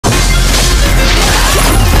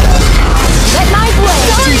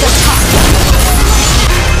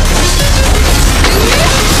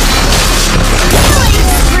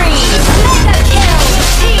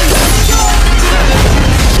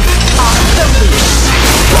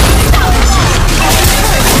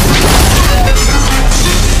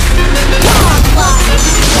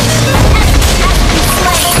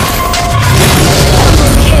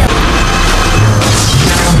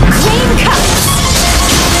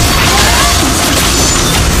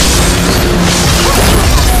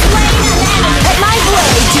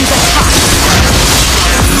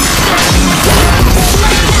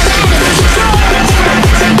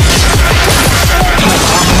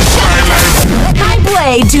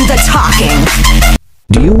Vinjay do the talking.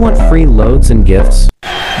 Do you want free loads and gifts?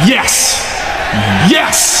 Yes!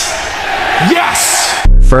 Yes! Yes!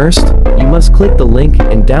 First, you must click the link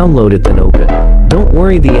and download it, then open. Don't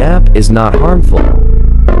worry, the app is not harmful.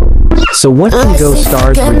 So what can Ghost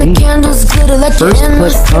Stars redeem? First,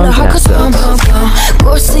 click Contact Us.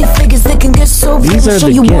 These are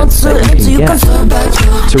the gifts that you can get.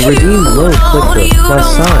 To redeem load, click the plus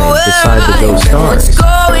sign beside the Ghost Stars.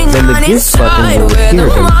 Then the gift button will appear,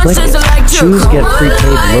 then click it. Choose Get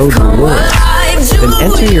Prepaid Load Rewards. Then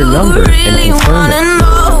enter your number and confirm it.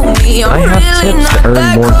 I have tips to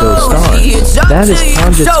earn more Ghost Stars. That is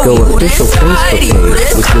Conjit's Go official Facebook page,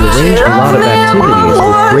 which will arrange a lot of activities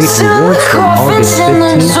with great rewards from August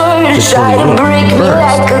 15th to 28th.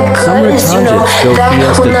 First, Summer Conjit's Go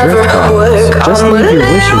Fiesta Drift Bottles. Just leave your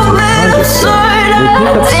wishes with Conjit's Go. We'll pick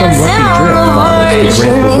up some lucky drift bottles to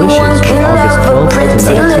grant the wishes from August 12th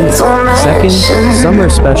to 19th. Second, Summer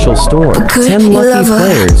Special Store. 10 lucky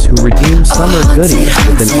players who redeem summer goodies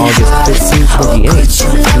within August 15th-28th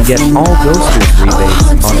can get all Ghosters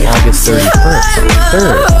rebates on August 31st.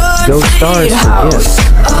 Third, Ghost Stars for gifts.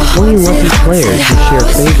 20 lucky players who share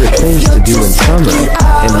favorite things to do in summer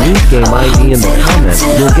and leave game ID in the comments.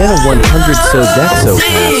 You'll get a 100 Sodexo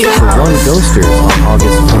pass for 1 Ghosters on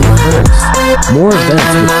August 21st. More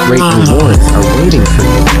events with great rewards are waiting for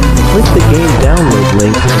you. Click the game download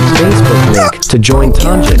link and Facebook link to join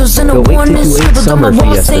Tanjit. Go 828 Summer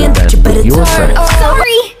Fiesta event with your friends.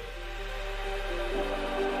 Sorry.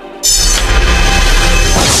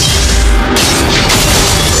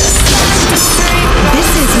 This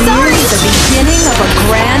is merely the beginning of a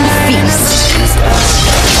grand feast.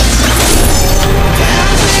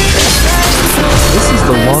 This is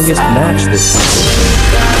the longest match this season.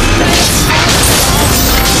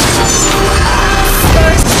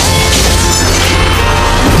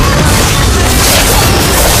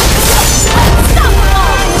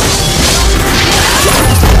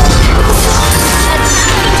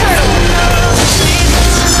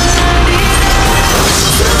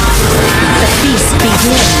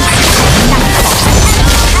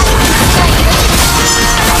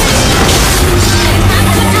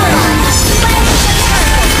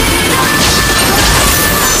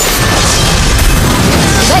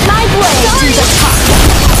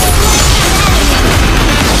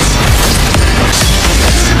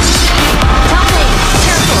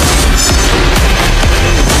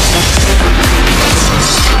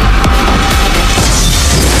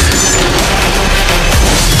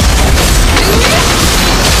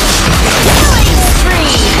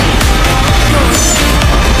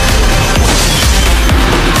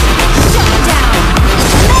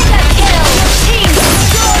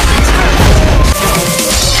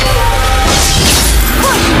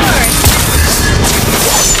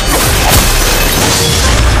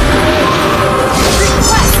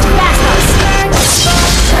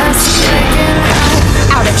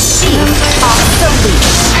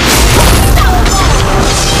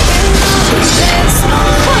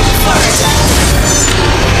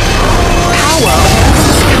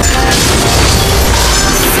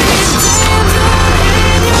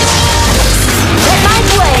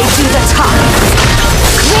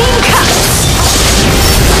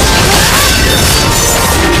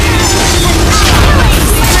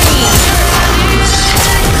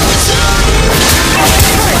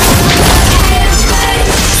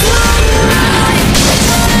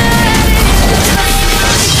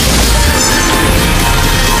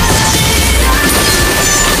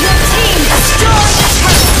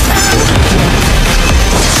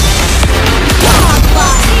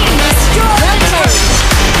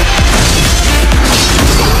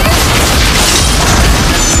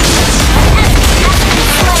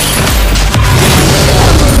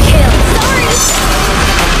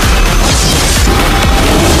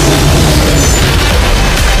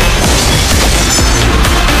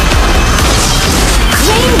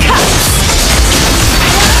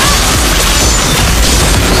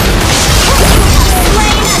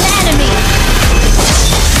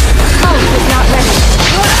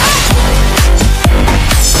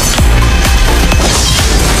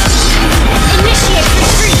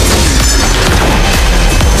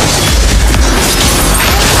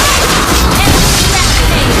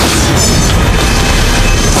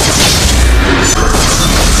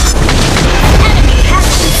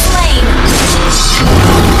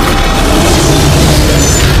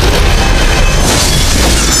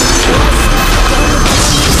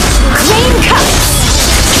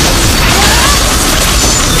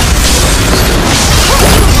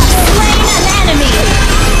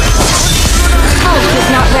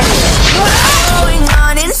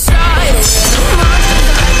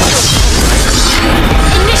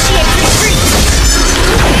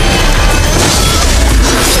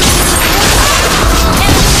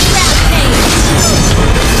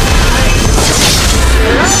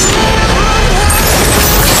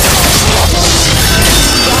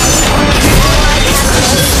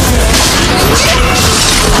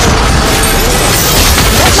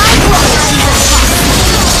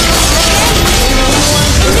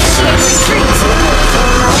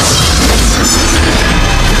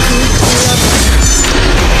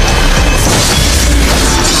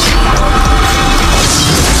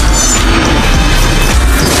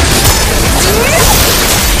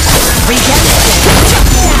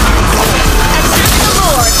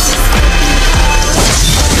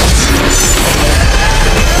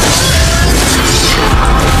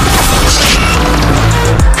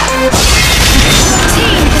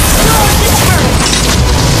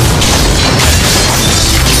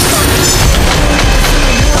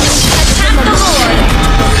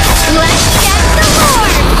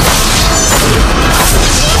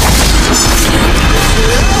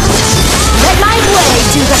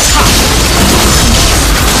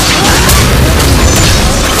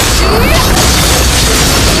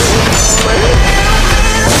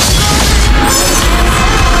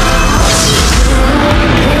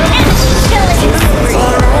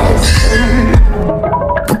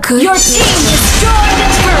 Your team destroyed the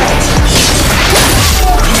turret!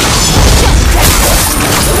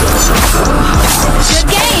 Good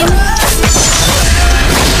game!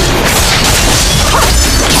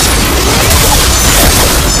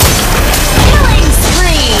 Killing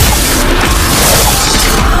spree!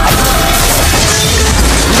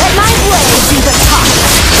 Let my blade do the talk!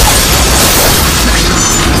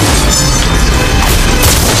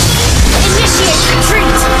 Initiate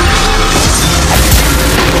retreat!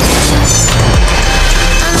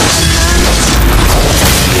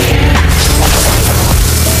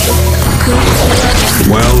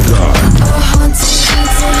 Well done.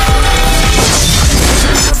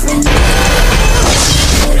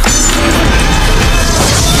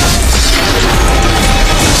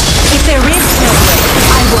 If there is no way,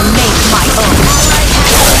 I will make my own.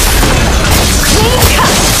 Clean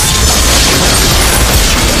cut!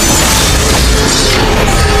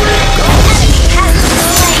 Enemy has been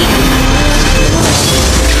slain!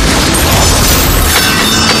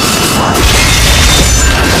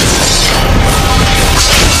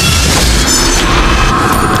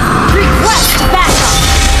 Request backup!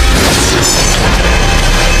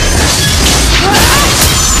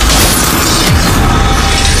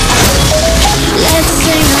 Let's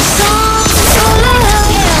sing a song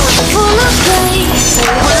full of praise.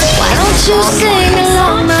 Why don't you sing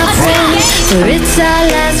along, my friend? For it's our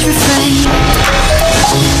last refrain.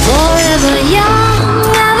 Forever young,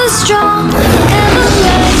 ever strong, ever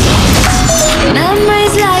brave.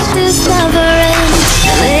 Memories like this never end.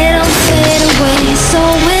 They don't fade away. So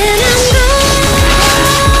when I'm gone,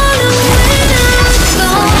 and when I'm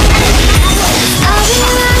gone, I'll be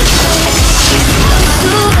right there, close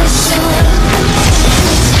to the sun.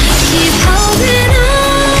 Keep holding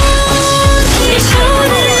on, keep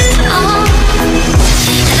holding on,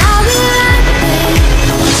 and I'll be right there,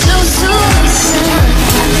 close to the sun,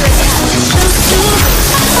 close to the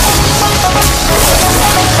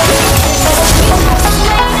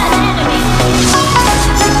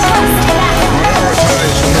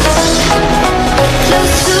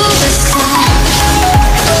close to the sun.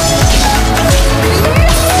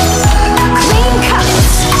 Clean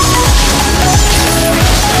cuts!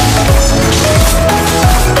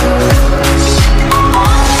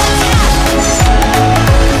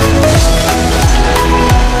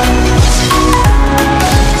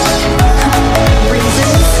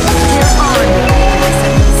 Reasons? There are no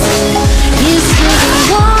reasons. Here's to the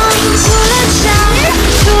ones who let shine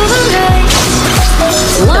through the rain,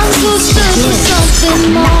 ones who stood for something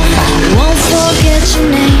more. Won't forget your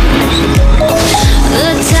name.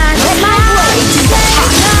 The tide of my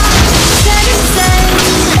set it sail,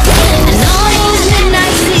 and all those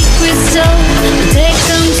midnight secrets told, take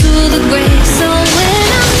them to the grave. So when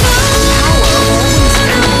I'm gone,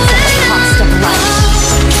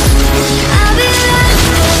 I'll be right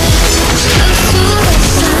there, close to the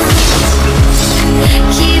sun.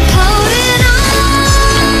 Keep holding on,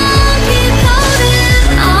 keep holding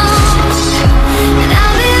on, and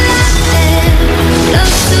I'll be right there,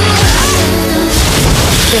 close to the sun,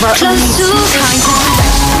 There are close only to two the kinds sun. of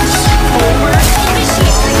effects. Forward,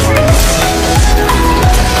 initiate retreat.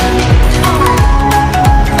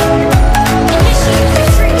 Initiate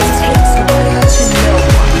retreat takes one to no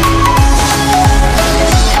one.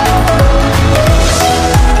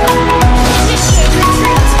 Initiate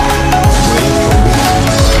retreat.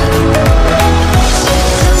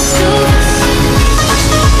 Close to the sun.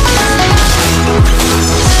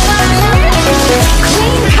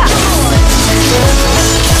 Clean cuts!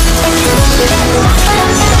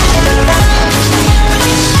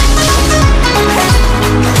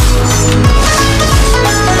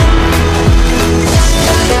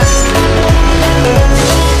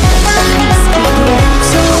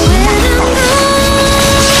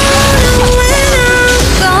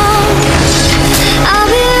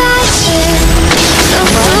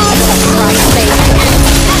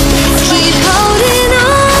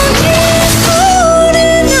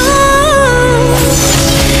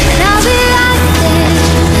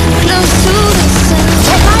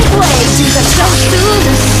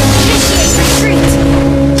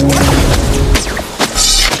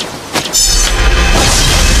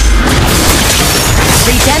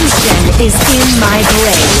 Redemption is in my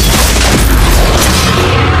blade.